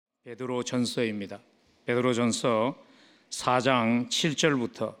베드로전서입니다. 베드로전서 4장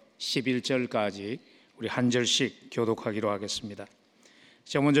 7절부터 11절까지 우리 한 절씩 교독하기로 하겠습니다.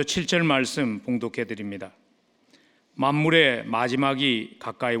 제가 먼저 7절 말씀 봉독해 드립니다. 만물의 마지막이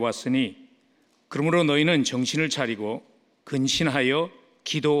가까이 왔으니 그러므로 너희는 정신을 차리고 근신하여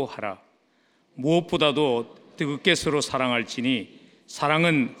기도하라. 무엇보다도 뜨겁게 서로 사랑할지니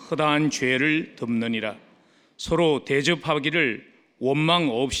사랑은 허다한 죄를 덮느니라. 서로 대접하기를 원망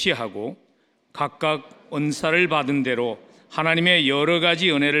없이 하고 각각 은사를 받은 대로 하나님의 여러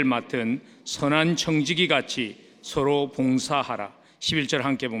가지 은혜를 맡은 선한 청지기 같이 서로 봉사하라. 11절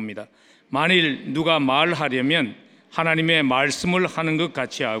함께 봅니다. 만일 누가 말하려면 하나님의 말씀을 하는 것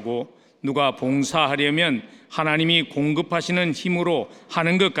같이 하고 누가 봉사하려면 하나님이 공급하시는 힘으로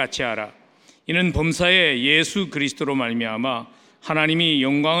하는 것 같이 하라. 이는 범사에 예수 그리스도로 말미암아 하나님이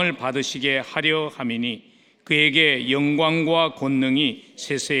영광을 받으시게 하려 함이니 그에게 영광과 권능이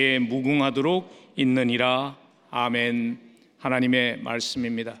세세에 무궁하도록 있느니라. 아멘. 하나님의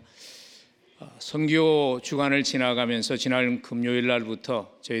말씀입니다. 선교 주간을 지나가면서 지난 금요일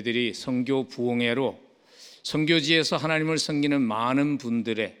날부터 저희들이 선교 부흥회로 선교지에서 하나님을 섬기는 많은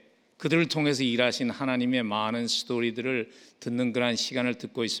분들의 그들을 통해서 일하신 하나님의 많은 스토리들을 듣는 그런 시간을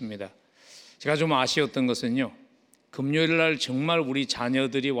듣고 있습니다. 제가 좀 아쉬웠던 것은요, 금요일 날 정말 우리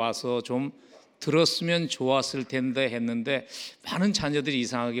자녀들이 와서 좀 들었으면 좋았을 텐데 했는데 많은 자녀들이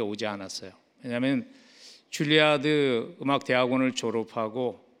이상하게 오지 않았어요. 왜냐하면 줄리아드 음악대학원을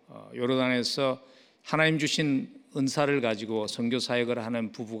졸업하고 요르단에서 하나님 주신 은사를 가지고 선교 사역을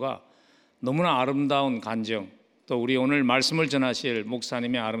하는 부부가 너무나 아름다운 간정, 또 우리 오늘 말씀을 전하실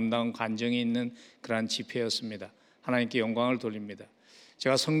목사님의 아름다운 간정이 있는 그러한 집회였습니다. 하나님께 영광을 돌립니다.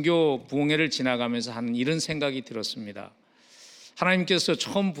 제가 선교 부흥회를 지나가면서 하는 이런 생각이 들었습니다. 하나님께서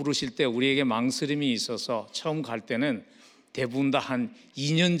처음 부르실 때 우리에게 망설임이 있어서 처음 갈 때는 대부분 다 한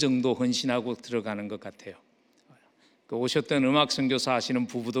 2년 정도 헌신하고 들어가는 것 같아요. 오셨던 음악 선교사 하시는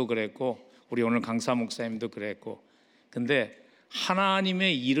부부도 그랬고 우리 오늘 강사 목사님도 그랬고, 근데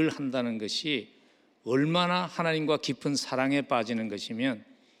하나님의 일을 한다는 것이 얼마나 하나님과 깊은 사랑에 빠지는 것이면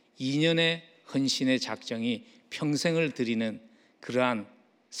 2년의 헌신의 작정이 평생을 드리는 그러한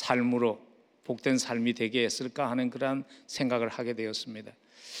삶으로 복된 삶이 되게 했을까 하는 그런 생각을 하게 되었습니다.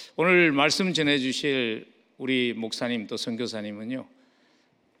 오늘 말씀 전해주실 우리 목사님 또 선교사님은요,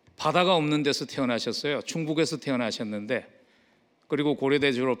 바다가 없는 데서 태어나셨어요. 충북에서 태어나셨는데, 그리고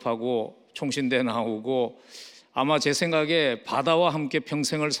고려대 졸업하고 총신대 나오고 아마 제 생각에 바다와 함께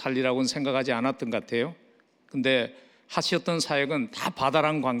평생을 살리라고는 생각하지 않았던 것 같아요. 근데 하셨던 사역은 다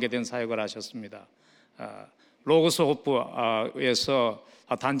바다랑 관계된 사역을 하셨습니다. 로고스 호프에서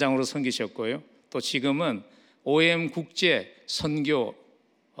단장으로 섬기셨고요. 또 지금은 OM 국제 선교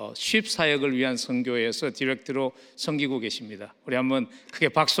쉽 사역을 위한 선교회에서 디렉터로 섬기고 계십니다. 우리 한번 크게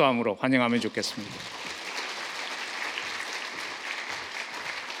박수함으로 환영하면 좋겠습니다.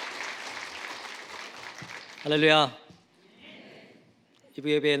 할렐루야.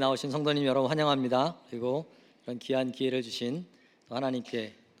 이부 예배에 나오신 성도님 여러분 환영합니다. 그리고 이런 귀한 기회를 주신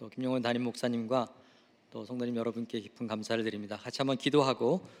하나님께, 또 김용원 담임 목사님과 또 성도님 여러분께 깊은 감사를 드립니다. 같이 한번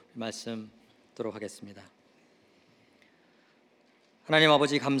기도하고 말씀 듣도록 하겠습니다. 하나님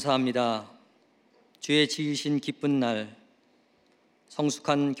아버지 감사합니다. 주의 지으신 기쁜 날,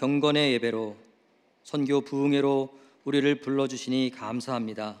 성숙한 경건의 예배로 선교 부흥회로 우리를 불러주시니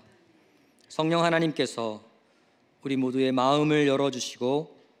감사합니다. 성령 하나님께서 우리 모두의 마음을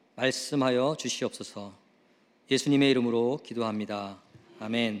열어주시고 말씀하여 주시옵소서. 예수님의 이름으로 기도합니다.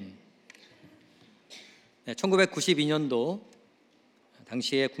 아멘. 1992년도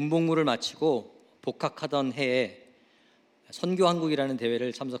당시에 군복무를 마치고 복학하던 해에 선교한국이라는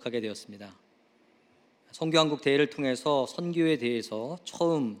대회를 참석하게 되었습니다. 선교한국 대회를 통해서 선교에 대해서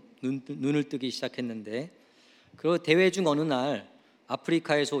처음 눈을 뜨기 시작했는데, 그 대회 중 어느 날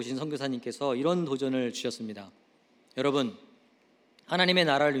아프리카에서 오신 선교사님께서 이런 도전을 주셨습니다. 여러분, 하나님의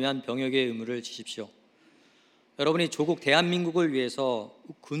나라를 위한 병역의 의무를 지십시오. 여러분이 조국 대한민국을 위해서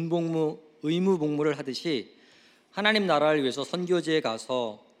군복무, 의무 복무를 하듯이 하나님 나라를 위해서 선교지에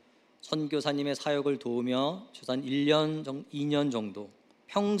가서 선교사님의 사역을 도우며 최소한 1년, 2년 정도,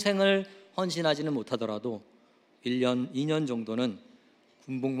 평생을 헌신하지는 못하더라도 1년, 2년 정도는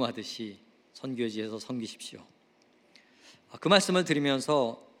군복무하듯이 선교지에서 섬기십시오. 그 말씀을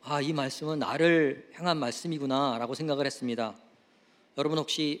들으면서 이 말씀은 나를 향한 말씀이구나 라고 생각을 했습니다. 여러분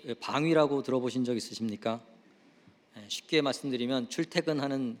혹시 방위라고 들어보신 적 있으십니까? 쉽게 말씀드리면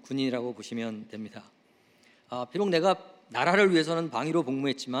출퇴근하는 군인이라고 보시면 됩니다. 비록 내가 나라를 위해서는 방위로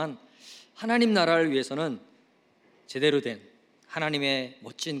복무했지만 하나님 나라를 위해서는 제대로 된 하나님의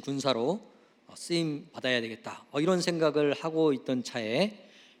멋진 군사로 쓰임 받아야 되겠다, 이런 생각을 하고 있던 차에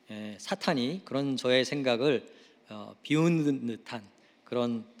사탄이 그런 저의 생각을 비웃는 듯한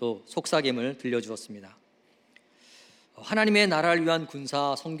그런 또 속삭임을 들려주었습니다. 하나님의 나라를 위한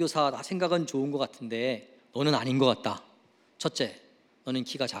군사, 선교사, 나 생각은 좋은 것 같은데 너는 아닌 것 같다. 첫째, 너는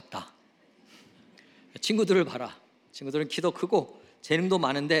키가 작다. 친구들을 봐라. 친구들은 키도 크고 재능도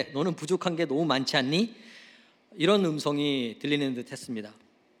많은데 너는 부족한 게 너무 많지 않니? 이런 음성이 들리는 듯 했습니다.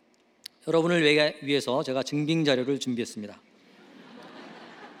 여러분을 위해서 제가 증빙 자료를 준비했습니다.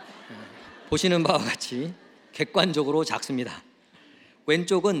 보시는 바와 같이 객관적으로 작습니다.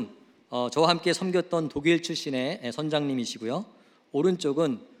 왼쪽은 저와 함께 섬겼던 독일 출신의 선장님이시고요.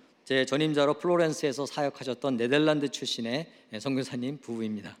 오른쪽은 제 전임자로 플로렌스에서 사역하셨던 네덜란드 출신의 선교사님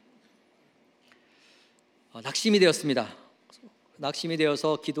부부입니다. 낙심이 되었습니다. 낙심이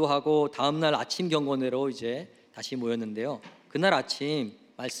되어서 기도하고 다음날 아침 경건회로 이제 다시 모였는데요. 그날 아침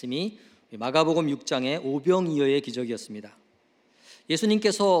말씀이 마가복음 6장의 오병이어의 기적이었습니다.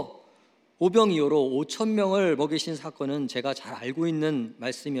 예수님께서 오병이어로 5,000명을 먹이신 사건은 제가 잘 알고 있는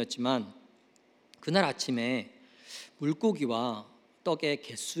말씀이었지만 그날 아침에 물고기와 떡의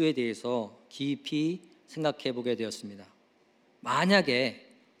개수에 대해서 깊이 생각해 보게 되었습니다. 만약에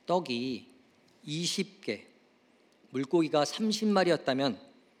떡이 20개, 물고기가 30마리였다면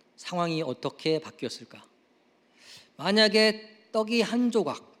상황이 어떻게 바뀌었을까? 만약에 떡이 한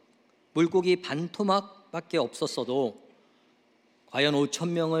조각, 물고기 반 토막밖에 없었어도 과연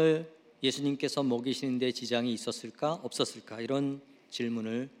 5,000명을 예수님께서 먹이시는데 지장이 있었을까 없었을까? 이런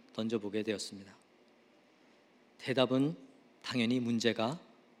질문을 던져보게 되었습니다. 대답은 당연히 문제가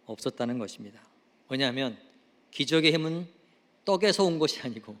없었다는 것입니다. 왜냐하면 기적의 힘은 떡에서 온 것이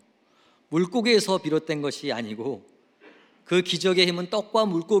아니고 물고기에서 비롯된 것이 아니고 그 기적의 힘은 떡과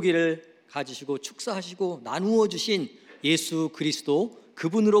물고기를 가지시고 축사하시고 나누어 주신 예수 그리스도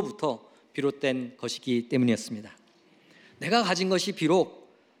그분으로부터 비롯된 것이기 때문이었습니다. 내가 가진 것이 비록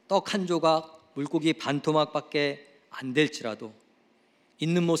떡 한 조각, 물고기 반 토막밖에 안 될지라도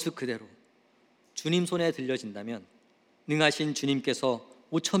있는 모습 그대로 주님 손에 들려진다면 능하신 주님께서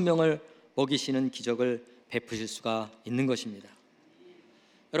 5,000명을 먹이시는 기적을 베푸실 수가 있는 것입니다.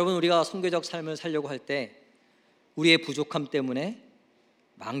 여러분, 우리가 선교적 삶을 살려고 할 때 우리의 부족함 때문에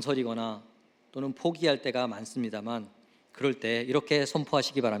망설이거나 또는 포기할 때가 많습니다만 그럴 때 이렇게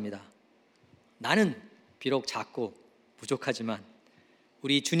선포하시기 바랍니다. 나는 비록 작고 부족하지만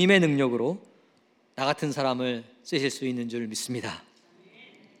우리 주님의 능력으로 나 같은 사람을 쓰실 수 있는 줄 믿습니다.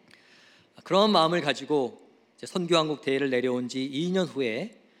 그런 마음을 가지고 선교한국 대회를 내려온 지 2년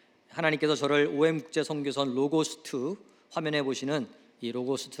후에 하나님께서 저를 OM국제선교선 로고스2 화면에 보시는 이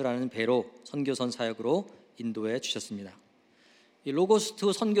로고스2라는 배로 선교선 사역으로 인도해 주셨습니다. 이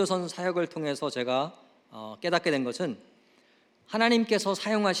로고스2 선교선 사역을 통해서 제가 깨닫게 된 것은 하나님께서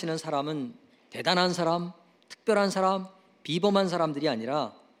사용하시는 사람은 대단한 사람, 특별한 사람, 비범한 사람들이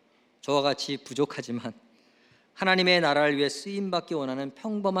아니라 저와 같이 부족하지만 하나님의 나라를 위해 쓰임받기 원하는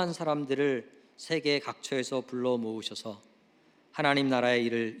평범한 사람들을 세계 각처에서 불러 모으셔서 하나님 나라의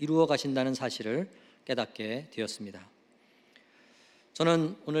일을 이루어 가신다는 사실을 깨닫게 되었습니다.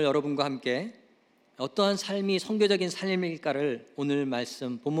 저는 오늘 여러분과 함께 어떠한 삶이 선교적인 삶일까를 오늘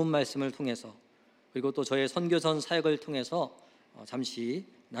말씀, 본문 말씀을 통해서 그리고 또 저의 선교선 사역을 통해서 잠시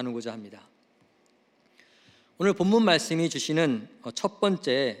나누고자 합니다. 오늘 본문 말씀이 주시는 첫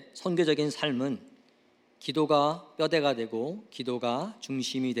번째 선교적인 삶은 기도가 뼈대가 되고 기도가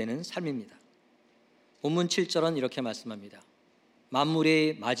중심이 되는 삶입니다. 본문 7절은 이렇게 말씀합니다.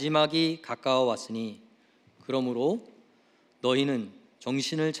 만물의 마지막이 가까워 왔으니 그러므로 너희는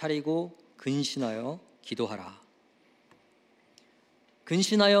정신을 차리고 근신하여 기도하라.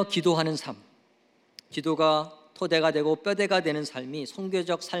 근신하여 기도하는 삶, 기도가 토대가 되고 뼈대가 되는 삶이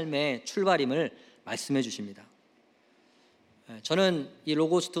선교적 삶의 출발임을 말씀해 주십니다. 저는 이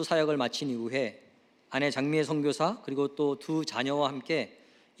로고스2 사역을 마친 이후에 아내 장미애 선교사 그리고 또 두 자녀와 함께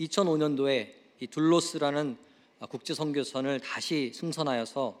 2005년도에 이 둘로스라는 국제 선교선을 다시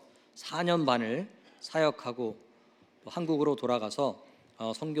승선하여서 4년 반을 사역하고 또 한국으로 돌아가서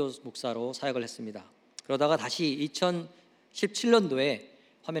선교 목사로 사역을 했습니다. 그러다가 다시 2017년도에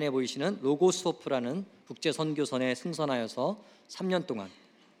화면에 보이시는 로고스호프라는 국제 선교선에 승선하여서 3년 동안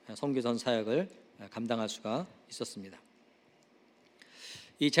선교선 사역을 감당할 수가 있었습니다.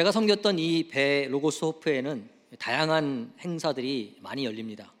 제가 섬겼던 이 배 로고스호프에는 다양한 행사들이 많이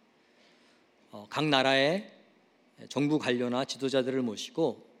열립니다. 각 나라의 정부 관료나 지도자들을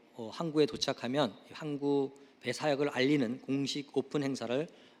모시고 항구에 도착하면 항구 배 사역을 알리는 공식 오픈 행사를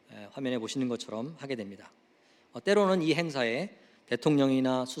화면에 보시는 것처럼 하게 됩니다. 때로는 이 행사에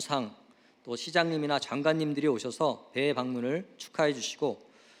대통령이나 수상 또 시장님이나 장관님들이 오셔서 배 방문을 축하해 주시고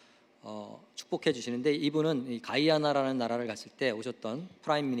축복해 주시는데, 이분은 이 가이아나라는 나라를 갔을 때 오셨던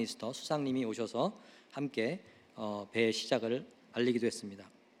프라임 미니스터 수상님이 오셔서 함께 배의 시작을 알리기도 했습니다.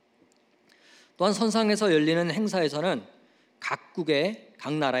 또한 선상에서 열리는 행사에서는 각국의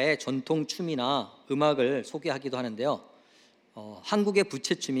각 나라의 전통 춤이나 음악을 소개하기도 하는데요. 한국의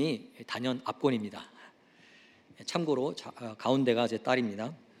부채춤이 단연 압권입니다. 참고로 가운데가 제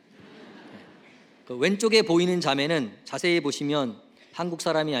딸입니다. 그 왼쪽에 보이는 자매는 자세히 보시면 한국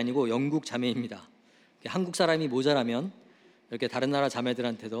사람이 아니고 영국 자매입니다. 한국 사람이 모자라면 이렇게 다른 나라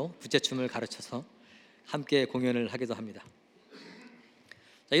자매들한테도 부채춤을 가르쳐서 함께 공연을 하기도 합니다.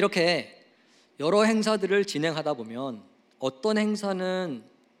 자, 이렇게 여러 행사들을 진행하다 보면 어떤 행사는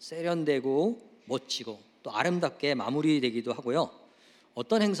세련되고 멋지고 또 아름답게 마무리되기도 하고요.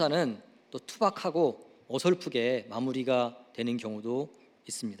 어떤 행사는 또 투박하고 어설프게 마무리가 되는 경우도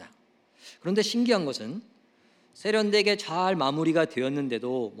있습니다. 그런데 신기한 것은 세련되게 잘 마무리가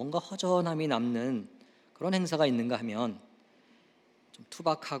되었는데도 뭔가 허전함이 남는 그런 행사가 있는가 하면, 좀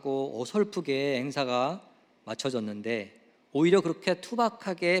투박하고 어설프게 행사가 마쳐졌는데 오히려 그렇게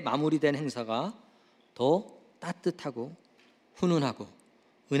투박하게 마무리된 행사가 더 따뜻하고 훈훈하고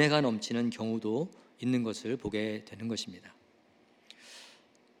은혜가 넘치는 경우도 있는 것을 보게 되는 것입니다.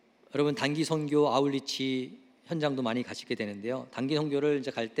 여러분, 단기 선교 아울리치 현장도 많이 가시게 되는데요. 단기 선교를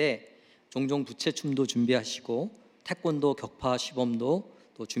이제 갈 때 종종 부채춤도 준비하시고 태권도 격파 시범도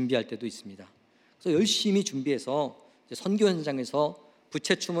또 준비할 때도 있습니다. 그래서 열심히 준비해서 이제 선교 현장에서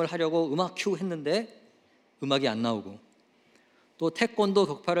부채춤을 하려고 음악 큐 했는데 음악이 안 나오고, 또 태권도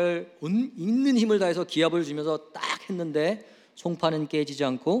격파를 있는 힘을 다해서 기합을 주면서 딱 했는데 송파는 깨지지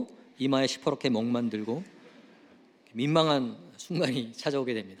않고 이마에 시퍼렇게 멍만 들고 민망한 순간이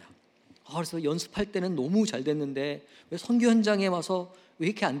찾아오게 됩니다. 그래서 연습할 때는 너무 잘 됐는데 왜 선교 현장에 와서 왜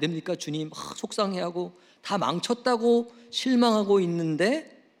이렇게 안 됩니까 주님? 속상해하고 다 망쳤다고 실망하고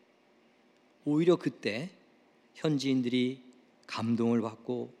있는데, 오히려 그때 현지인들이 감동을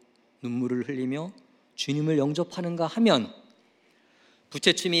받고 눈물을 흘리며 주님을 영접하는가 하면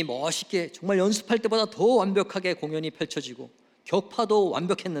부채춤이 멋있게 정말 연습할 때보다 더 완벽하게 공연이 펼쳐지고 격파도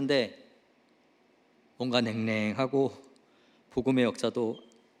완벽했는데 뭔가 냉랭하고 복음의 역사도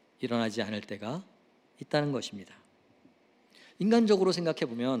일어나지 않을 때가 있다는 것입니다. 인간적으로 생각해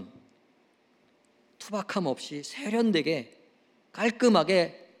보면 투박함 없이 세련되게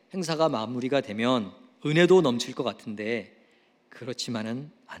깔끔하게 행사가 마무리가 되면 은혜도 넘칠 것 같은데 그렇지만은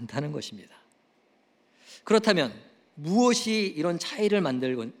않다는 것입니다. 그렇다면 무엇이 이런 차이를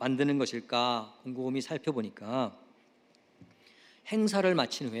만드는 것일까 곰곰이 살펴보니까, 행사를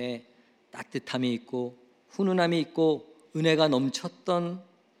마친 후에 따뜻함이 있고 훈훈함이 있고 은혜가 넘쳤던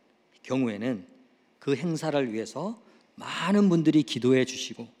경우에는 그 행사를 위해서 많은 분들이 기도해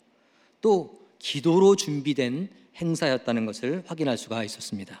주시고 또 기도로 준비된 행사였다는 것을 확인할 수가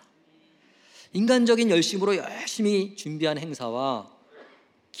있었습니다. 인간적인 열심으로 열심히 준비한 행사와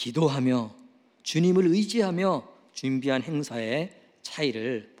기도하며 주님을 의지하며 준비한 행사의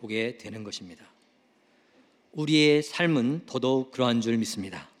차이를 보게 되는 것입니다. 우리의 삶은 더더욱 그러한 줄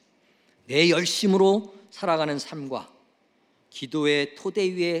믿습니다. 내 열심으로 살아가는 삶과 기도의 토대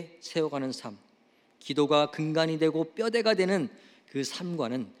위에 세워가는 삶, 기도가 근간이 되고 뼈대가 되는 그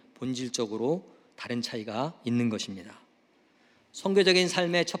삶과는 본질적으로 다른 차이가 있는 것입니다. 선교적인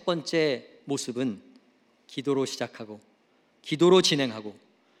삶의 첫 번째 모습은 기도로 시작하고 기도로 진행하고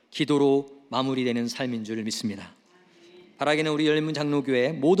기도로 마무리되는 삶인 줄 믿습니다. 바라기는 우리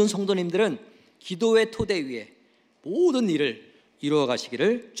열린문장로교회 모든 성도님들은 기도의 토대 위에 모든 일을 이루어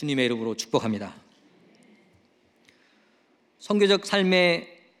가시기를 주님의 이름으로 축복합니다. 선교적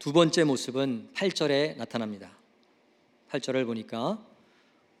삶의 두 번째 모습은 8절에 나타납니다. 8절을 보니까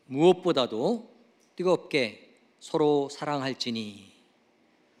무엇보다도 뜨겁게 서로 사랑할지니,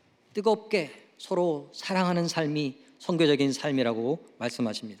 뜨겁게 서로 사랑하는 삶이 선교적인 삶이라고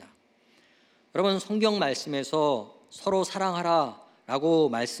말씀하십니다. 여러분, 성경 말씀에서 서로 사랑하라 라고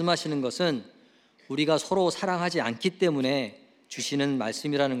말씀하시는 것은 우리가 서로 사랑하지 않기 때문에 주시는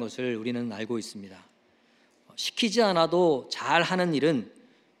말씀이라는 것을 우리는 알고 있습니다. 시키지 않아도 잘하는 일은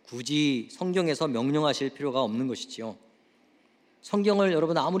굳이 성경에서 명령하실 필요가 없는 것이지요. 성경을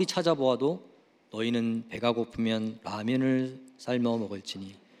여러분 아무리 찾아보아도 너희는 배가 고프면 라면을 삶아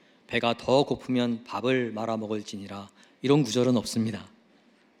먹을지니 배가 더 고프면 밥을 말아 먹을지니라, 이런 구절은 없습니다.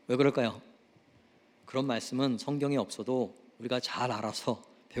 왜 그럴까요? 그런 말씀은 성경에 없어도 우리가 잘 알아서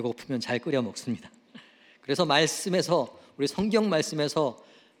배고프면 잘 끓여 먹습니다. 그래서 말씀에서, 우리 성경 말씀에서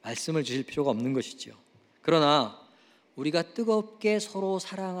말씀을 주실 필요가 없는 것이지요. 그러나 우리가 뜨겁게 서로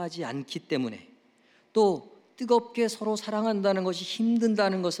사랑하지 않기 때문에, 또 뜨겁게 서로 사랑한다는 것이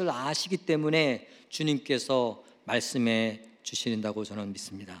힘든다는 것을 아시기 때문에 주님께서 말씀해 주신다고 저는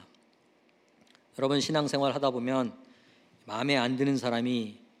믿습니다. 여러분 신앙생활 하다 보면 마음에 안 드는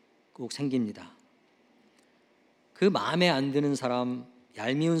사람이 꼭 생깁니다. 그 마음에 안 드는 사람,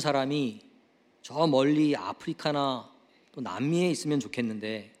 얄미운 사람이 저 멀리 아프리카나 또 남미에 있으면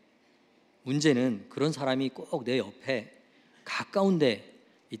좋겠는데, 문제는 그런 사람이 꼭 내 옆에 가까운데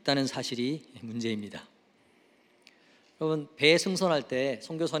있다는 사실이 문제입니다. 여러분, 배에 승선할 때,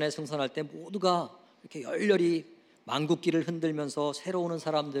 선교선에 승선할 때 모두가 이렇게 열렬히 만국기를 흔들면서 새로 오는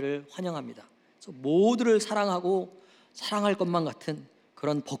사람들을 환영합니다. 그래서 모두를 사랑하고 사랑할 것만 같은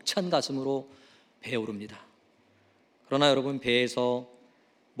그런 벅찬 가슴으로 배에 오릅니다. 그러나 여러분, 배에서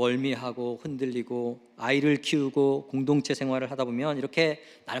멀미하고 흔들리고 아이를 키우고 공동체 생활을 하다 보면 이렇게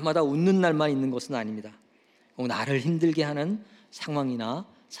날마다 웃는 날만 있는 것은 아닙니다. 꼭 나를 힘들게 하는 상황이나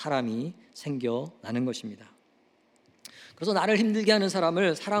사람이 생겨나는 것입니다. 그래서 나를 힘들게 하는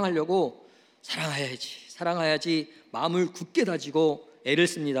사람을 사랑하려고 사랑해야지 마음을 굳게 다지고 애를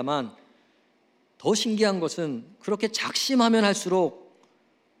씁니다만, 더 신기한 것은 그렇게 작심하면 할수록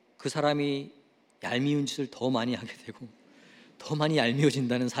그 사람이 얄미운 짓을 더 많이 하게 되고 더 많이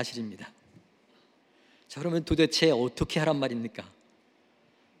얄미워진다는 사실입니다. 자, 그러면 도대체 어떻게 하란 말입니까?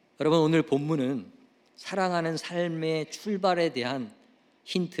 여러분, 오늘 본문은 사랑하는 삶의 출발에 대한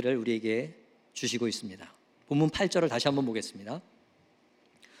힌트를 우리에게 주시고 있습니다. 본문 8절을 다시 한번 보겠습니다.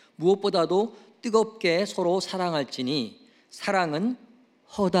 무엇보다도 뜨겁게 서로 사랑할지니 사랑은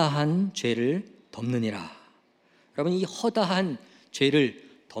허다한 죄를 덮느니라. 여러분, 이 허다한 죄를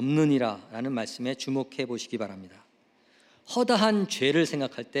덮느니라 라는 말씀에 주목해 보시기 바랍니다. 허다한 죄를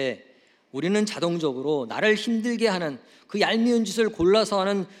생각할 때 우리는 자동적으로 나를 힘들게 하는 그 얄미운 짓을 골라서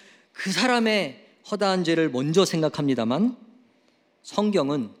하는 그 사람의 허다한 죄를 먼저 생각합니다만,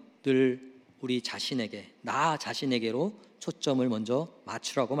 성경은 늘 우리 자신에게, 나 자신에게로 초점을 먼저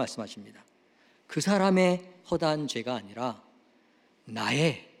맞추라고 말씀하십니다. 그 사람의 허다한 죄가 아니라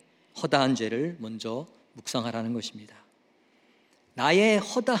나의 허다한 죄를 먼저 묵상하라는 것입니다. 나의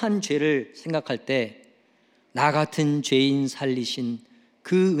허다한 죄를 생각할 때 나 같은 죄인 살리신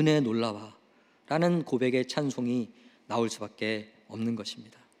그 은혜 놀라와 라는 고백의 찬송이 나올 수밖에 없는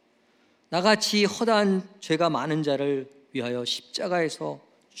것입니다. 나같이 허다한 죄가 많은 자를 위하여 십자가에서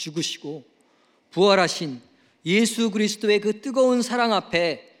죽으시고 부활하신 예수 그리스도의 그 뜨거운 사랑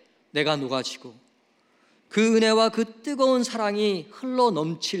앞에 내가 녹아지고 그 은혜와 그 뜨거운 사랑이 흘러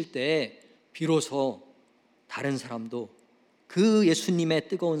넘칠 때 비로소 다른 사람도 그 예수님의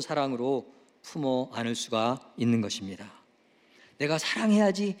뜨거운 사랑으로 품어 안을 수가 있는 것입니다. 내가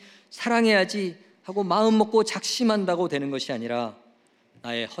사랑해야지 하고 마음 먹고 작심한다고 되는 것이 아니라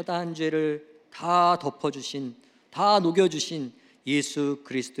나의 허다한 죄를 다 덮어주신, 다 녹여주신 예수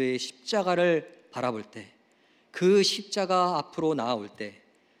그리스도의 십자가를 바라볼 때, 그 십자가 앞으로 나아올 때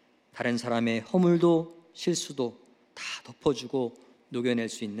다른 사람의 허물도 실수도 다 덮어주고 녹여낼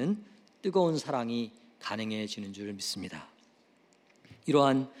수 있는 뜨거운 사랑이 가능해지는 줄 믿습니다.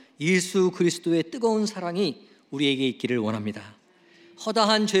 이러한 예수 그리스도의 뜨거운 사랑이 우리에게 있기를 원합니다.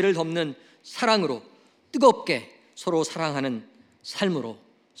 허다한 죄를 덮는 사랑으로 뜨겁게 서로 사랑하는 삶으로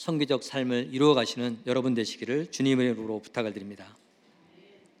선교적 삶을 이루어 가시는 여러분 되시기를 주님의 이름으로 부탁을 드립니다.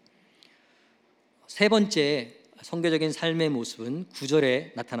 세 번째 선교적인 삶의 모습은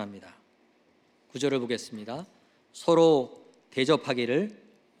 9절에 나타납니다. 9절을 보겠습니다. 서로 대접하기를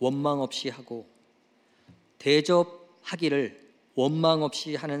원망 없이 하고, 대접하기를 원망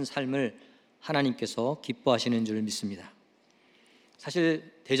없이 하는 삶을 하나님께서 기뻐하시는 줄 믿습니다. 사실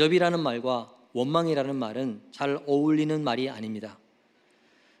대접이라는 말과 원망이라는 말은 잘 어울리는 말이 아닙니다.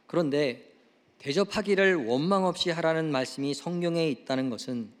 그런데 대접하기를 원망 없이 하라는 말씀이 성경에 있다는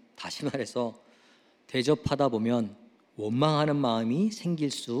것은, 다시 말해서 대접하다 보면 원망하는 마음이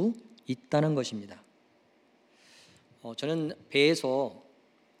생길 수 있다는 것입니다. 저는 배에서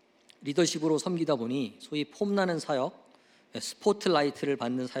리더십으로 섬기다 보니 소위 폼나는 사역, 스포트라이트를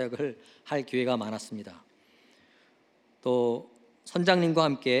받는 사역을 할 기회가 많았습니다. 또 선장님과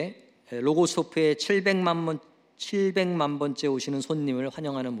함께 로고소프에 700만 번째 오시는 손님을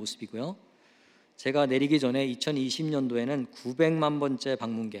환영하는 모습이고요. 제가 내리기 전에 2020년도에는 900만 번째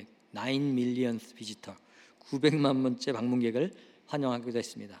방문객, 9 millionth visitor, 900만 번째 방문객을 환영하기도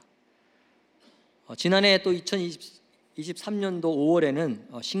했습니다. 지난해 또 2023년도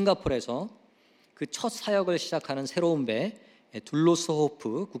 5월에는 싱가포르에서 그 첫 사역을 시작하는 새로운 배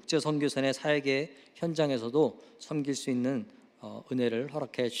둘로스호프 국제선교선의 사역의 현장에서도 섬길 수 있는 은혜를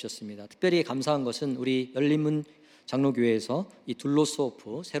허락해 주셨습니다. 특별히 감사한 것은 우리 열린문장로교회에서 이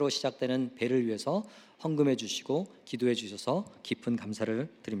둘로스호프 새로 시작되는 배를 위해서 헌금해 주시고 기도해 주셔서 깊은 감사를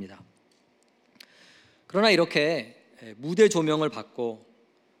드립니다. 그러나 이렇게 무대 조명을 받고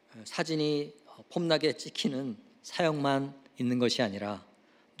사진이 폼나게 찍히는 사역만 있는 것이 아니라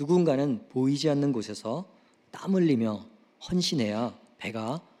누군가는 보이지 않는 곳에서 땀 흘리며 헌신해야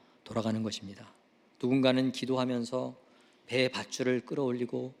배가 돌아가는 것입니다. 누군가는 기도하면서 배의 밧줄을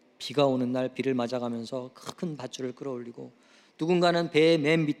끌어올리고, 비가 오는 날 비를 맞아가면서 큰 밧줄을 끌어올리고, 누군가는 배의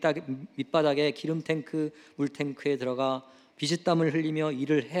맨 밑바닥에 기름 탱크, 물 탱크에 들어가 비지땀을 흘리며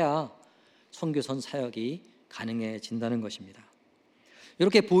일을 해야 선교선 사역이 가능해진다는 것입니다.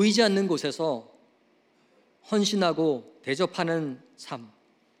 이렇게 보이지 않는 곳에서 헌신하고 대접하는 삶,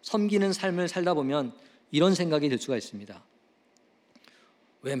 섬기는 삶을 살다 보면 이런 생각이 들 수가 있습니다.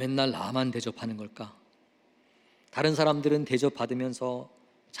 왜 맨날 나만 대접하는 걸까? 다른 사람들은 대접받으면서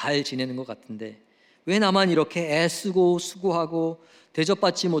잘 지내는 것 같은데 왜 나만 이렇게 애쓰고 수고하고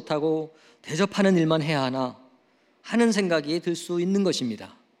대접받지 못하고 대접하는 일만 해야 하나 하는 생각이 들 수 있는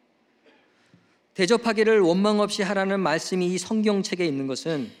것입니다. 대접하기를 원망 없이 하라는 말씀이 이 성경책에 있는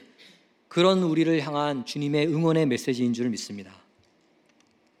것은 그런 우리를 향한 주님의 응원의 메시지인 줄 믿습니다.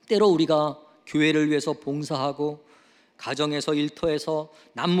 때로 우리가 교회를 위해서 봉사하고 가정에서 일터에서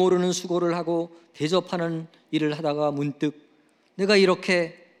남 모르는 수고를 하고 대접하는 일을 하다가 문득 내가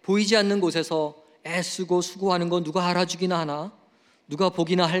이렇게 보이지 않는 곳에서 애쓰고 수고하는 거 누가 알아주기나 하나? 누가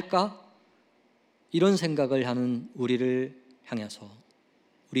보기나 할까? 이런 생각을 하는 우리를 향해서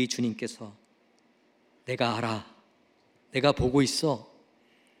우리 주님께서 내가 알아, 내가 보고 있어,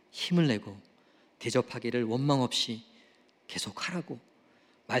 힘을 내고 대접하기를 원망 없이 계속하라고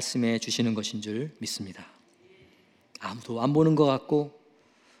말씀해 주시는 것인 줄 믿습니다. 아무도 안 보는 것 같고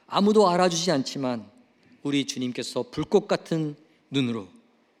아무도 알아주지 않지만 우리 주님께서 불꽃 같은 눈으로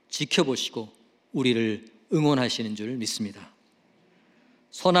지켜보시고 우리를 응원하시는 줄 믿습니다.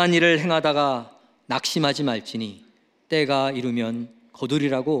 선한 일을 행하다가 낙심하지 말지니 때가 이르면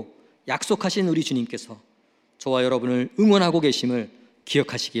거두리라고 약속하신 우리 주님께서 저와 여러분을 응원하고 계심을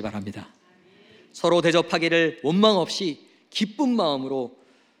기억하시기 바랍니다. 서로 대접하기를 원망 없이 기쁜 마음으로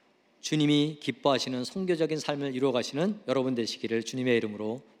주님이 기뻐하시는 선교적인 삶을 이루어가시는 여러분 되시기를 주님의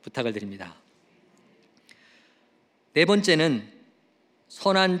이름으로 부탁을 드립니다. 네 번째는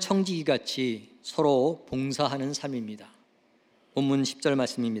선한 청지기같이 서로 봉사하는 삶입니다. 본문 10절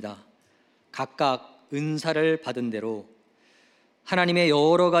말씀입니다. 각각 은사를 받은 대로 하나님의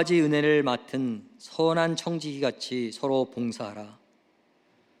여러 가지 은혜를 맡은 선한 청지기같이 서로 봉사하라.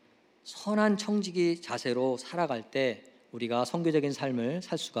 선한 청지기 자세로 살아갈 때 우리가 선교적인 삶을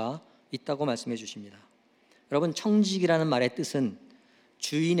살 수가 있다고 말씀해 주십니다. 여러분, 청지기라는 말의 뜻은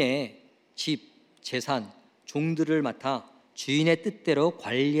주인의 집, 재산, 종들을 맡아 주인의 뜻대로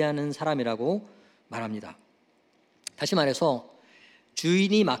관리하는 사람이라고 말합니다. 다시 말해서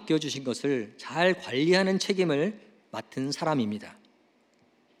주인이 맡겨주신 것을 잘 관리하는 책임을 맡은 사람입니다.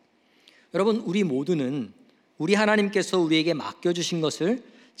 여러분, 우리 모두는 우리 하나님께서 우리에게 맡겨주신 것을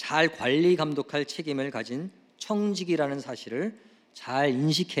잘 관리 감독할 책임을 가진 청지기라는 사실을 잘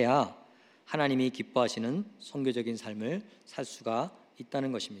인식해야 하나님이 기뻐하시는 선교적인 삶을 살 수가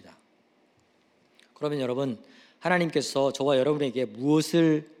있다는 것입니다. 그러면 여러분, 하나님께서 저와 여러분에게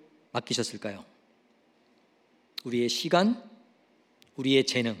무엇을 맡기셨을까요? 우리의 시간, 우리의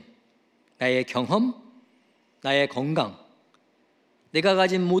재능, 나의 경험, 나의 건강, 내가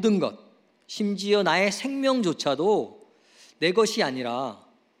가진 모든 것, 심지어 나의 생명조차도 내 것이 아니라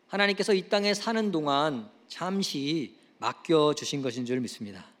하나님께서 이 땅에 사는 동안 잠시 맡겨주신 것인 줄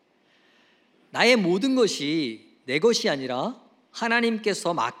믿습니다. 나의 모든 것이 내 것이 아니라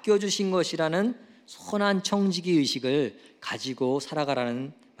하나님께서 맡겨주신 것이라는 선한 청지기 의식을 가지고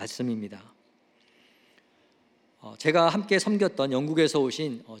살아가라는 말씀입니다. 제가 함께 섬겼던 영국에서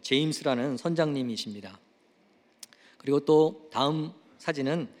오신 제임스라는 선장님이십니다. 그리고 또 다음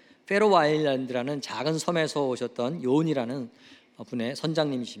사진은 페로 아일랜드라는 작은 섬에서 오셨던 요온이라는 분의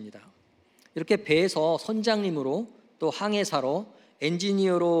선장님이십니다. 이렇게 배에서 선장님으로 또 항해사로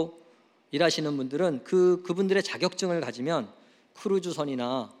엔지니어로 일하시는 분들은 그분들의 자격증을 가지면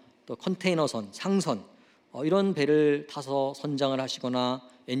크루즈선이나 또 컨테이너선, 상선 이런 배를 타서 선장을 하시거나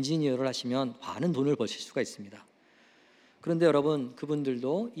엔지니어를 하시면 많은 돈을 버실 수가 있습니다. 그런데 여러분,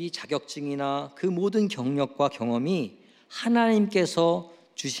 그분들도 이 자격증이나 그 모든 경력과 경험이 하나님께서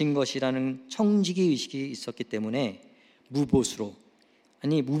주신 것이라는 청지기 의식이 있었기 때문에 무보수가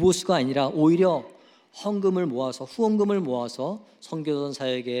아니라 오히려 헌금을 모아서, 후원금을 모아서 선교선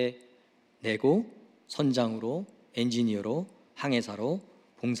사역에 내고 선장으로, 엔지니어로, 항해사로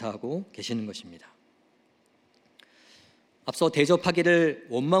봉사하고 계시는 것입니다. 앞서 대접하기를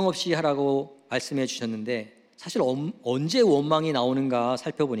원망 없이 하라고 말씀해 주셨는데 사실 언제 원망이 나오는가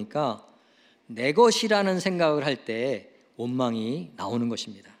살펴보니까 내 것이라는 생각을 할 때 원망이 나오는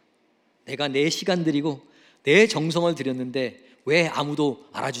것입니다. 내가 내 시간 들이고 내 정성을 들였는데 왜 아무도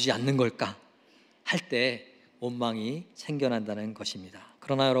알아주지 않는 걸까 할 때 원망이 생겨난다는 것입니다.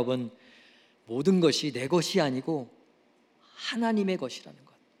 그러나 여러분, 모든 것이 내 것이 아니고 하나님의 것이라는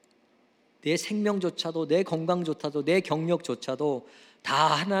것. 내 생명조차도, 내 건강조차도, 내 경력조차도 다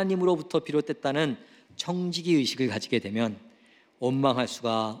하나님으로부터 비롯됐다는 청지기 의식을 가지게 되면 원망할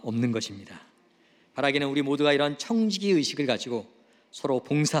수가 없는 것입니다. 바라기는 우리 모두가 이런 청지기 의식을 가지고 서로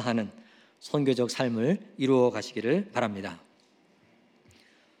봉사하는 선교적 삶을 이루어 가시기를 바랍니다.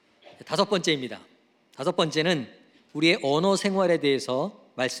 다섯 번째입니다. 다섯 번째는 우리의 언어 생활에 대해서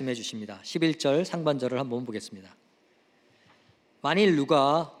말씀해 주십니다. 11절 상반절을 한번 보겠습니다. 만일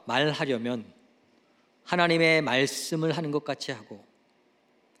누가 말하려면 하나님의 말씀을 하는 것 같이 하고,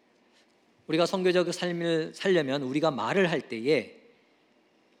 우리가 선교적 삶을 살려면 우리가 말을 할 때에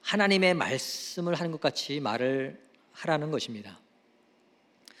하나님의 말씀을 하는 것 같이 말을 하라는 것입니다.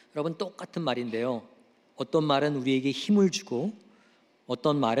 여러분, 똑같은 말인데요, 어떤 말은 우리에게 힘을 주고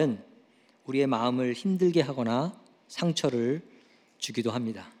어떤 말은 우리의 마음을 힘들게 하거나 상처를 주기도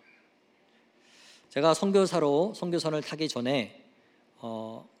합니다. 제가 선교사로 선교선을 타기 전에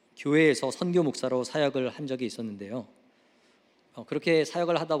교회에서 선교 목사로 사역을 한 적이 있었는데요, 그렇게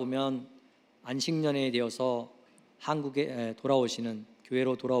사역을 하다 보면 안식년에 되어서 한국에 돌아오시는,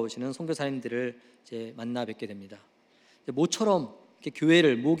 교회로 돌아오시는 선교사님들을 이제 만나 뵙게 됩니다. 모처럼 이렇게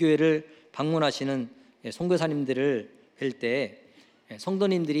교회를, 모교회를 방문하시는 선교사님들을 뵐 때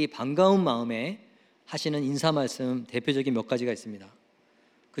성도님들이 반가운 마음에 하시는 인사 말씀, 대표적인 몇 가지가 있습니다.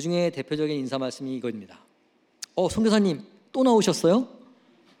 그 중에 대표적인 인사 말씀이 이겁니다. 선교사님 또 나오셨어요?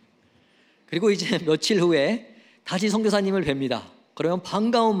 그리고 이제 며칠 후에 다시 선교사님을 뵙니다. 그러면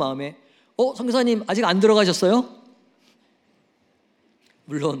반가운 마음에 선교사님 아직 안 들어가셨어요?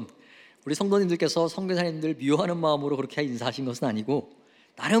 물론 우리 성도님들께서 선교사님들 미워하는 마음으로 그렇게 인사하신 것은 아니고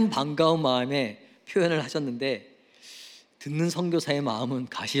나름 반가운 마음에 표현을 하셨는데, 듣는 선교사의 마음은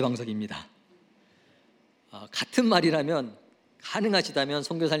가시방석입니다. 같은 말이라면, 가능하시다면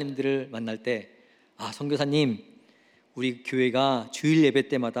선교사님들을 만날 때, 선교사님, 우리 교회가 주일 예배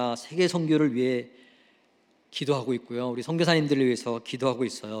때마다 세계 선교를 위해 기도하고 있고요, 우리 선교사님들을 위해서 기도하고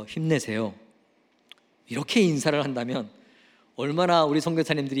있어요, 힘내세요, 이렇게 인사를 한다면 얼마나 우리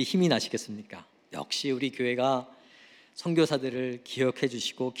선교사님들이 힘이 나시겠습니까? 역시 우리 교회가 선교사들을 기억해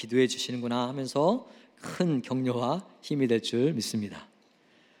주시고 기도해 주시는구나 하면서 큰 격려와 힘이 될 줄 믿습니다.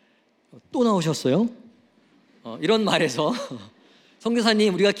 또 나오셨어요? 이런 말에서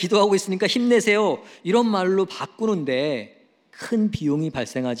선교사님 우리가 기도하고 있으니까 힘내세요, 이런 말로 바꾸는데 큰 비용이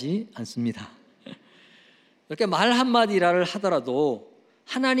발생하지 않습니다. 이렇게 말 한마디를 하더라도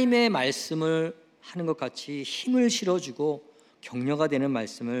하나님의 말씀을 하는 것 같이 힘을 실어주고 격려가 되는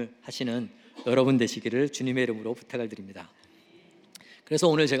말씀을 하시는 여러분 되시기를 주님의 이름으로 부탁을 드립니다. 그래서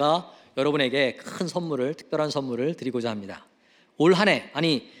오늘 제가 여러분에게 큰 선물을, 특별한 선물을 드리고자 합니다. 올 한 해,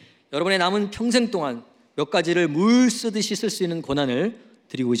 여러분의 남은 평생 동안 몇 가지를 물 쓰듯이 쓸 수 있는 권한을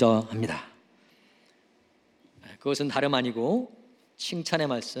드리고자 합니다. 그것은 다름 아니고 칭찬의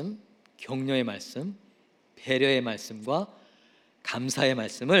말씀, 격려의 말씀, 배려의 말씀과 감사의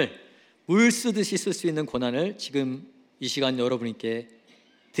말씀을 물 쓰듯이 쓸 수 있는 권한을 지금 이 시간 여러분께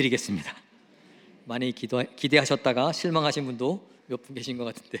드리겠습니다. 많이 기대하셨다가 실망하신 분도 몇 분 계신 것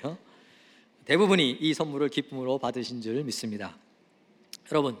같은데요, 대부분이 이 선물을 기쁨으로 받으신 줄 믿습니다.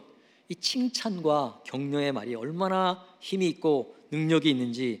 여러분, 이 칭찬과 격려의 말이 얼마나 힘이 있고 능력이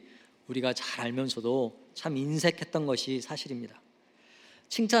있는지 우리가 잘 알면서도 참 인색했던 것이 사실입니다.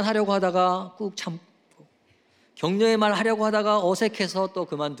 칭찬하려고 하다가 꾹 참고, 격려의 말 하려고 하다가 어색해서 또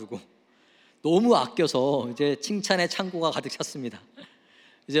그만두고, 너무 아껴서 이제 칭찬의 창고가 가득 찼습니다.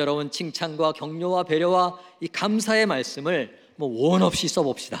 이제 여러분, 칭찬과 격려와 배려와 이 감사의 말씀을 원 없이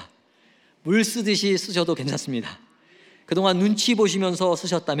써봅시다. 물 쓰듯이 쓰셔도 괜찮습니다. 그동안 눈치 보시면서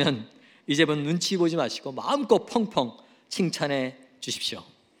쓰셨다면 이제는 눈치 보지 마시고 마음껏 펑펑 칭찬해 주십시오.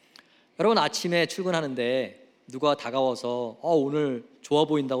 여러분, 아침에 출근하는데 누가 다가와서 오늘 좋아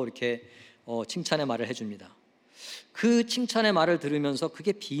보인다고 이렇게 칭찬의 말을 해줍니다. 그 칭찬의 말을 들으면서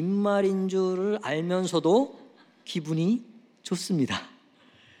그게 빈말인 줄을 알면서도 기분이 좋습니다.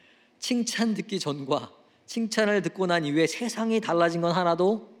 칭찬 듣기 전과 칭찬을 듣고 난 이후에 세상이 달라진 건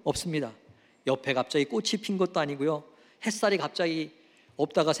하나도 없습니다. 옆에 갑자기 꽃이 핀 것도 아니고요, 햇살이 갑자기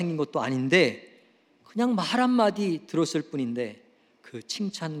없다가 생긴 것도 아닌데, 그냥 말 한마디 들었을 뿐인데 그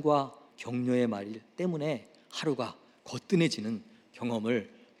칭찬과 격려의 말 때문에 하루가 거뜬해지는 경험을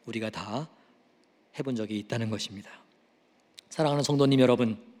우리가 다 해본 적이 있다는 것입니다. 사랑하는 성도님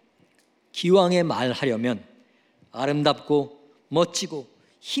여러분, 기왕에 말하려면 아름답고 멋지고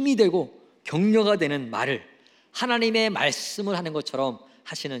힘이 되고 격려가 되는 말을 하나님의 말씀을 하는 것처럼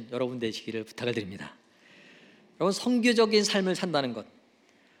하시는 여러분 되시기를 부탁을 드립니다. 여러분, 선교적인 삶을 산다는 것,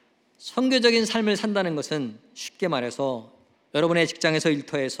 선교적인 삶을 산다는 것은 쉽게 말해서 여러분의 직장에서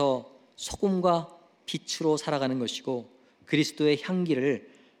일터에서 소금과 빛으로 살아가는 것이고 그리스도의 향기를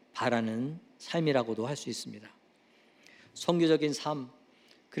바라는 삶이라고도 할 수 있습니다. 선교적인 삶,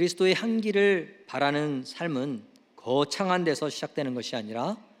 그리스도의 향기를 바라는 삶은 거창한 데서 시작되는 것이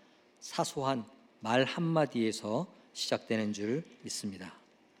아니라 사소한 말 한마디에서 시작되는 줄 믿습니다.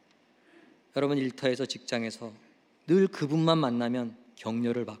 여러분 일터에서 직장에서 늘 그분만 만나면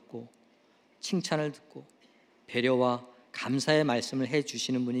격려를 받고 칭찬을 듣고 배려와 감사의 말씀을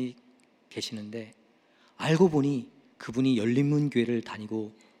해주시는 분이 계시는데 알고 보니 그분이 열린문교회를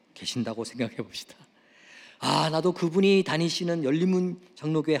다니고 계신다고 생각해 봅시다. 나도 그분이 다니시는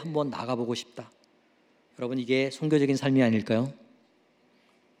열린문장로교회 한번 나가보고 싶다. 여러분 이게 선교적인 삶이 아닐까요?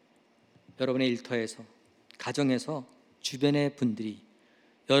 여러분의 일터에서, 가정에서 주변의 분들이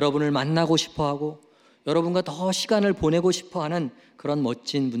여러분을 만나고 싶어하고 여러분과 더 시간을 보내고 싶어하는 그런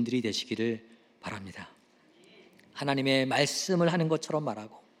멋진 분들이 되시기를 바랍니다. 하나님의 말씀을 하는 것처럼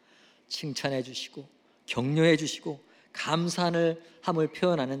말하고 칭찬해 주시고 격려해 주시고 감사함을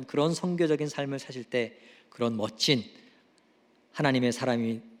표현하는 그런 선교적인 삶을 사실 때 그런 멋진 하나님의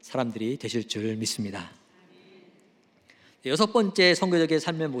사람들이 되실 줄 믿습니다. 여섯 번째 선교적인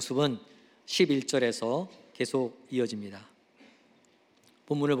삶의 모습은 11절에서 계속 이어집니다.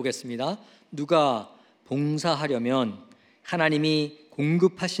 본문을 보겠습니다. 누가 봉사하려면 하나님이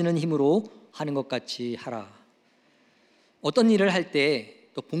공급하시는 힘으로 하는 것 같이 하라. 어떤 일을 할 때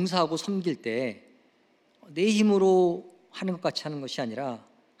또 봉사하고 섬길 때 내 힘으로 하는 것 같이 하는 것이 아니라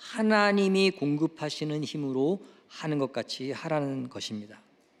하나님이 공급하시는 힘으로 하는 것 같이 하라는 것입니다.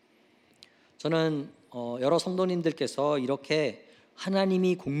 저는 여러 성도님들께서 이렇게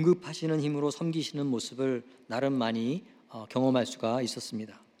하나님이 공급하시는 힘으로 섬기시는 모습을 나름 많이 경험할 수가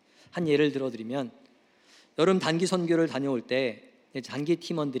있었습니다. 한 예를 들어드리면 여름 단기 선교를 다녀올 때 단기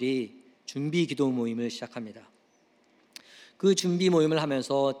팀원들이 준비 기도 모임을 시작합니다. 그 준비 모임을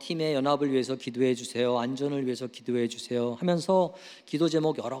하면서 팀의 연합을 위해서 기도해 주세요, 안전을 위해서 기도해 주세요 하면서 기도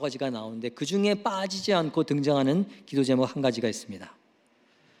제목 여러 가지가 나오는데 그 중에 빠지지 않고 등장하는 기도 제목 한 가지가 있습니다.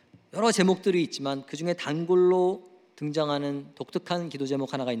 여러 제목들이 있지만 그 중에 단골로 등장하는 독특한 기도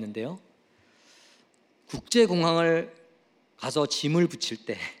제목 하나가 있는데요. 국제공항을 가서 짐을 붙일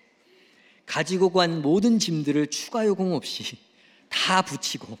때 가지고 간 모든 짐들을 추가 요금 없이 다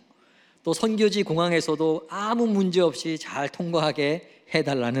붙이고 또 선교지 공항에서도 아무 문제 없이 잘 통과하게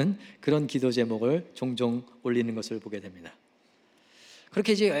해달라는 그런 기도 제목을 종종 올리는 것을 보게 됩니다.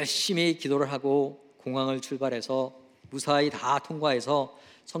 그렇게 이제 열심히 기도를 하고 공항을 출발해서 무사히 다 통과해서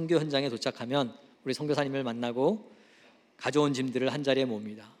선교 현장에 도착하면 우리 선교사님을 만나고 가져온 짐들을 한 자리에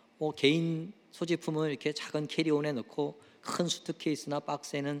모읍니다. 개인 소지품을 이렇게 작은 캐리온에 넣고 큰 수트케이스나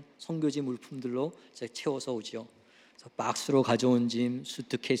박스에는 선교지 물품들로 채워서 오지요. 박스로 가져온 짐,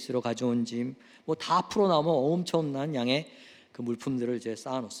 수트케이스로 가져온 짐, 다 풀어나오면 엄청난 양의 그 물품들을 이제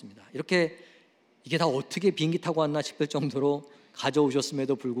쌓아놓습니다. 이렇게 이게 다 어떻게 비행기 타고 왔나 싶을 정도로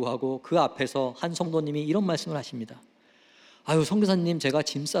가져오셨음에도 불구하고 그 앞에서 한 성도님이 이런 말씀을 하십니다. 아유 선교사님, 제가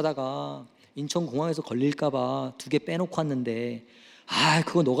짐 싸다가 인천공항에서 걸릴까봐 2개 빼놓고 왔는데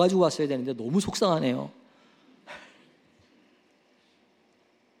그거 너 가지고 왔어야 되는데 너무 속상하네요.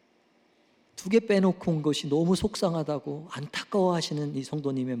 2개 빼놓고 온 것이 너무 속상하다고 안타까워하시는 이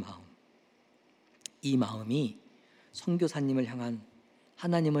성도님의 마음, 이 마음이 선교사님을 향한,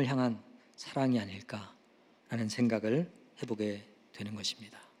 하나님을 향한 사랑이 아닐까라는 생각을 해보게 되는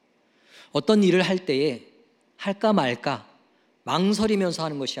것입니다. 어떤 일을 할 때에 할까 말까 망설이면서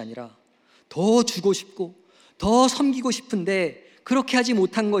하는 것이 아니라 더 주고 싶고 더 섬기고 싶은데 그렇게 하지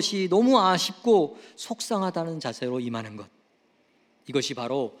못한 것이 너무 아쉽고 속상하다는 자세로 임하는 것, 이것이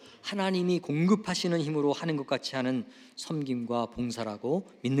바로 하나님이 공급하시는 힘으로 하는 것 같이 하는 섬김과 봉사라고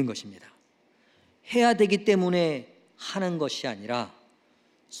믿는 것입니다. 해야 되기 때문에 하는 것이 아니라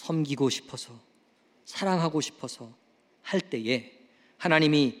섬기고 싶어서, 사랑하고 싶어서 할 때에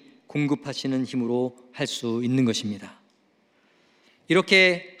하나님이 공급하시는 힘으로 할 수 있는 것입니다.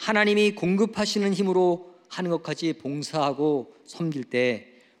 이렇게 하나님이 공급하시는 힘으로 하는 것까지 봉사하고 섬길 때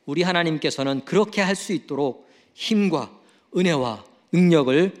우리 하나님께서는 그렇게 할 수 있도록 힘과 은혜와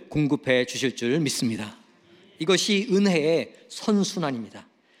능력을 공급해 주실 줄 믿습니다. 이것이 은혜의 선순환입니다.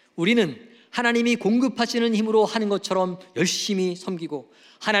 우리는 하나님이 공급하시는 힘으로 하는 것처럼 열심히 섬기고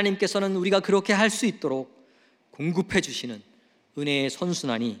하나님께서는 우리가 그렇게 할 수 있도록 공급해 주시는 은혜의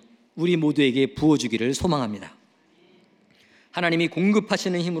선순환이 우리 모두에게 부어주기를 소망합니다. 하나님이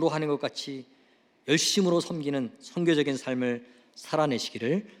공급하시는 힘으로 하는 것 같이 열심으로 섬기는 선교적인 삶을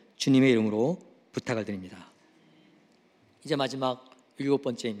살아내시기를 주님의 이름으로 부탁을 드립니다. 이제 마지막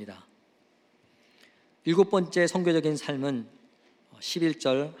 7번째입니다. 7번째 선교적인 삶은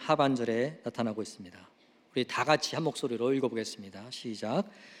 11절 하반절에 나타나고 있습니다. 우리 다 같이 한 목소리로 읽어보겠습니다. 시작.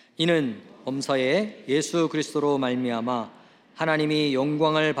 이는 범사에 예수 그리스도로 말미암아 하나님이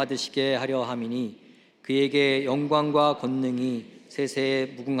영광을 받으시게 하려 함이니 그에게 영광과 권능이 세세에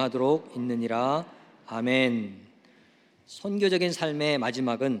무궁하도록 있느니라. 아멘. 선교적인 삶의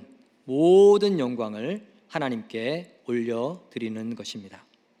마지막은 모든 영광을 하나님께 올려드리는 것입니다.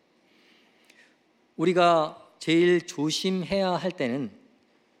 우리가 제일 조심해야 할 때는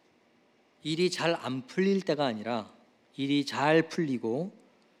일이 잘 안 풀릴 때가 아니라 일이 잘 풀리고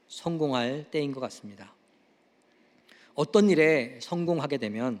성공할 때인 것 같습니다. 어떤 일에 성공하게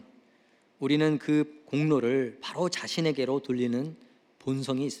되면 우리는 그 공로를 바로 자신에게로 돌리는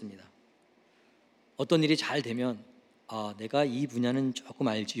본성이 있습니다. 어떤 일이 잘 되면 내가 이 분야는 조금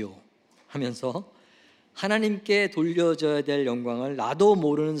알지요 하면서 하나님께 돌려줘야 될 영광을 나도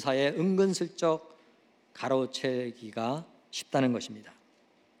모르는 사이에 은근슬쩍 가로채기가 쉽다는 것입니다.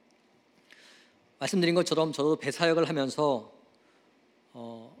 말씀드린 것처럼 저도 배사역을 하면서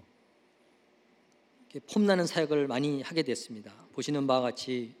폼나는 사역을 많이 하게 됐습니다. 보시는 바와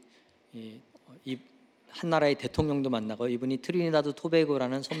같이 한 나라의 대통령도 만나고, 이분이 트리니다드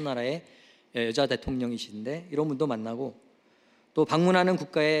토베고라는 섬나라의 여자 대통령이신데 이런 분도 만나고, 또 방문하는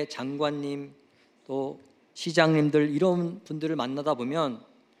국가의 장관님 또 시장님들 이런 분들을 만나다 보면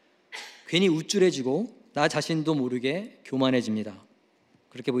괜히 우쭐해지고 나 자신도 모르게 교만해집니다.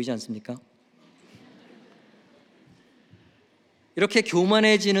 그렇게 보이지 않습니까? 이렇게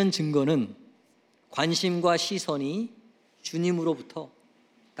교만해지는 증거는 관심과 시선이 주님으로부터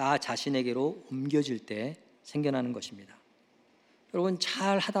나 자신에게로 옮겨질 때 생겨나는 것입니다. 여러분,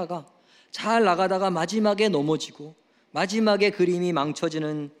 잘 하다가 잘 나가다가 마지막에 넘어지고 마지막에 그림이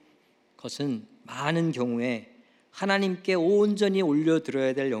망쳐지는 것은 많은 경우에 하나님께 온전히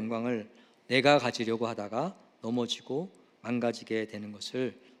올려드려야 될 영광을 내가 가지려고 하다가 넘어지고 망가지게 되는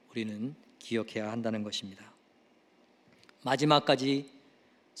것을 우리는 기억해야 한다는 것입니다. 마지막까지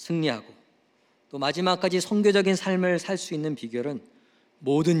승리하고 또 마지막까지 선교적인 삶을 살 수 있는 비결은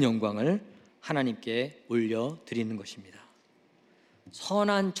모든 영광을 하나님께 올려드리는 것입니다.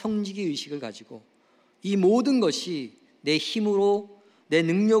 선한 청지기 의식을 가지고 이 모든 것이 내 힘으로 내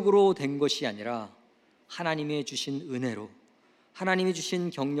능력으로 된 것이 아니라 하나님이 주신 은혜로, 하나님이 주신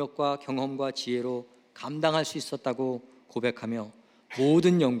경력과 경험과 지혜로 감당할 수 있었다고 고백하며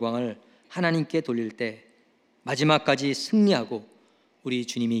모든 영광을 하나님께 돌릴 때 마지막까지 승리하고 우리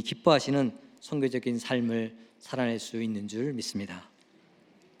주님이 기뻐하시는 선교적인 삶을 살아낼 수 있는 줄 믿습니다.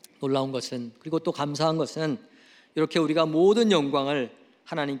 놀라운 것은, 그리고 또 감사한 것은, 이렇게 우리가 모든 영광을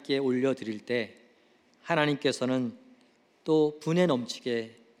하나님께 올려드릴 때 하나님께서는 또 분에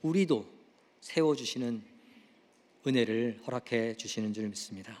넘치게 우리도 세워주시는 은혜를 허락해 주시는 줄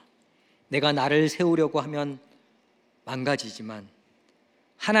믿습니다. 내가 나를 세우려고 하면 망가지지만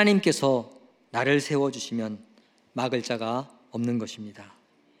하나님께서 나를 세워주시면 막을 자가 없는 것입니다.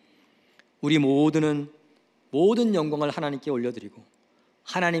 우리 모두는 모든 영광을 하나님께 올려드리고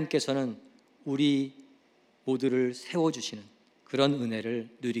하나님께서는 우리 모두를 세워주시는 그런 은혜를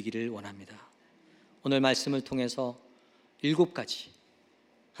누리기를 원합니다. 오늘 말씀을 통해서 7가지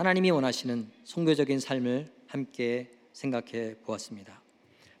하나님이 원하시는 선교적인 삶을 함께 생각해 보았습니다.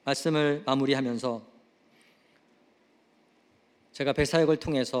 말씀을 마무리하면서 제가 배사역을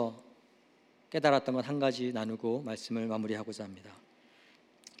통해서 깨달았던 것 한 가지 나누고 말씀을 마무리하고자 합니다.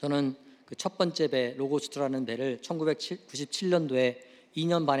 저는 그 첫 번째 배 로고스트라는 배를 1997년도에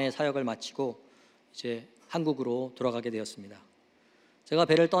 2년 반의 사역을 마치고 이제 한국으로 돌아가게 되었습니다. 제가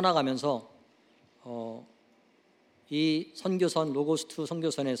배를 떠나가면서 이 선교선 로고스트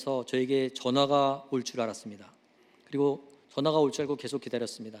선교선에서 저에게 전화가 올 줄 알았습니다. 그리고 전화가 올 줄 알고 계속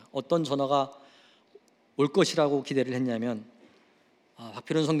기다렸습니다. 어떤 전화가 올 것이라고 기대를 했냐면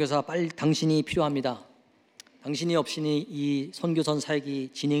박필훈 선교사, 빨리 당신이 필요합니다. 당신이 없이는 이 선교선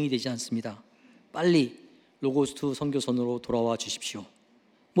사역이 진행이 되지 않습니다. 빨리 로고스트 선교선으로 돌아와 주십시오.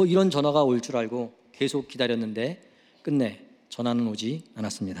 뭐 이런 전화가 올 줄 알고 계속 기다렸는데 끝내 전화는 오지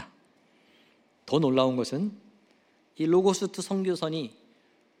않았습니다. 더 놀라운 것은 이 로고스트 선교선이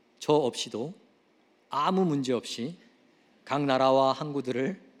저 없이도 아무 문제 없이 각 나라와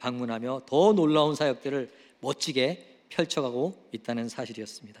항구들을 방문하며 더 놀라운 사역들을 멋지게 펼쳐가고 있다는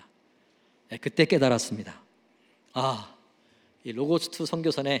사실이었습니다. 그때 깨달았습니다. 이 로고스트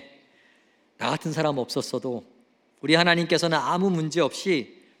선교선에 나 같은 사람 없었어도 우리 하나님께서는 아무 문제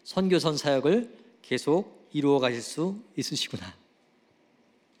없이 선교선 사역을 계속 이루어 가실 수 있으시구나.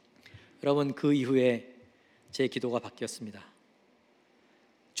 여러분, 그 이후에 제 기도가 바뀌었습니다.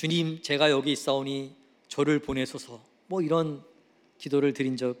 주님, 제가 여기 있사오니 저를 보내소서, 뭐 이런 기도를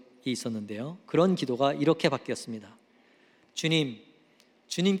드린 적이 있었는데요, 그런 기도가 이렇게 바뀌었습니다. 주님,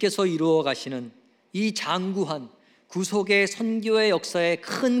 주님께서 이루어 가시는 이 장구한 구속의 선교의 역사의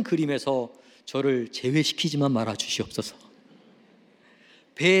큰 그림에서 저를 제외시키지만 말아 주시옵소서.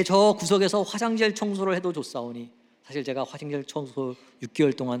 배 저 구석에서 화장실 청소를 해도 좋사오니, 사실 제가 화장실 청소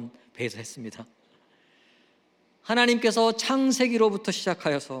 6개월 동안 배에서 했습니다. 하나님께서 창세기로부터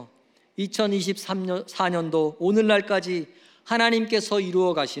시작하여서 2024년도 오늘날까지 하나님께서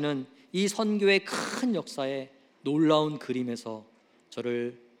이루어 가시는 이 선교의 큰 역사의 놀라운 그림에서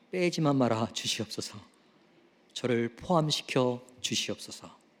저를 빼지만 말아 주시옵소서. 저를 포함시켜 주시옵소서.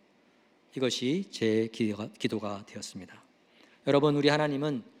 이것이 제 기도가 되었습니다. 여러분, 우리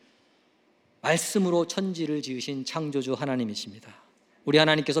하나님은 말씀으로 천지를 지으신 창조주 하나님이십니다. 우리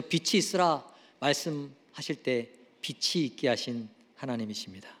하나님께서 빛이 있으라 말씀하실 때 빛이 있게 하신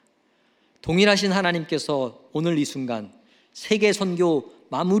하나님이십니다. 동일하신 하나님께서 오늘 이 순간 세계 선교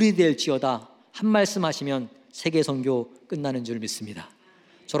마무리될지어다 한 말씀 하시면 세계 선교 끝나는 줄 믿습니다.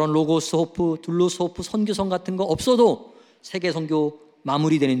 저런 로고스 호프, 둘로스 호프 선교성 같은 거 없어도 세계 선교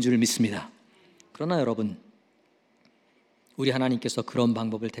마무리되는 줄 믿습니다. 그러나 여러분, 우리 하나님께서 그런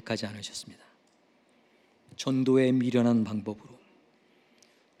방법을 택하지 않으셨습니다. 전도에 미련한 방법으로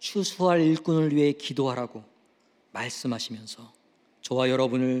추수할 일꾼을 위해 기도하라고 말씀하시면서 저와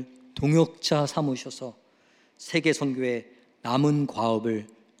여러분을 동역자 삼으셔서 세계 선교의 남은 과업을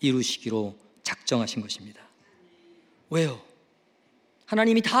이루시기로 작정하신 것입니다. 왜요?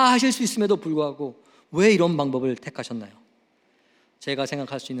 하나님이 다 하실 수 있음에도 불구하고 왜 이런 방법을 택하셨나요? 제가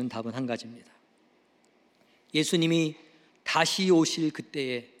생각할 수 있는 답은 한 가지입니다. 예수님이 다시 오실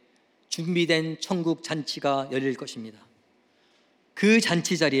그때에 준비된 천국 잔치가 열릴 것입니다. 그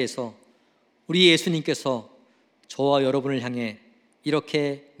잔치 자리에서 우리 예수님께서 저와 여러분을 향해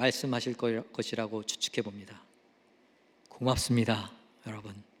이렇게 말씀하실 것이라고 추측해 봅니다. 고맙습니다,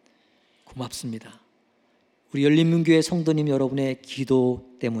 여러분. 고맙습니다. 우리 열린문교회 성도님 여러분의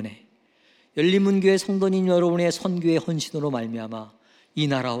기도 때문에, 열린문교회 성도님 여러분의 선교의 헌신으로 말미암아 이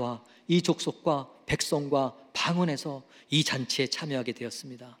나라와 이 족속과 백성과 방언에서 이 잔치에 참여하게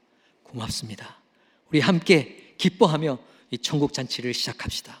되었습니다. 고맙습니다. 우리 함께 기뻐하며 이 천국 잔치를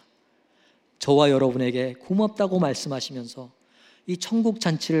시작합시다. 저와 여러분에게 고맙다고 말씀하시면서 이 천국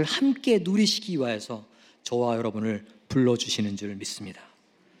잔치를 함께 누리시기 위해서 저와 여러분을 불러주시는 줄 믿습니다.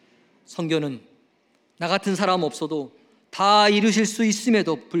 선교는 나 같은 사람 없어도 다 이루실 수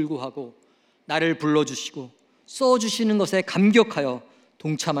있음에도 불구하고 나를 불러주시고 써주시는 것에 감격하여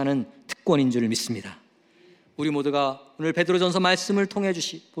동참하는 특권인 줄 믿습니다. 우리 모두가 오늘 베드로전서 말씀을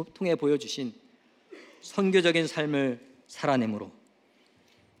통해 보여주신 선교적인 삶을 살아내므로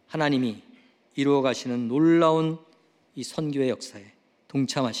하나님이 이루어 가시는 놀라운 이 선교의 역사에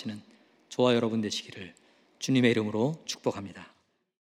동참하시는 저와 여러분 되시기를 주님의 이름으로 축복합니다.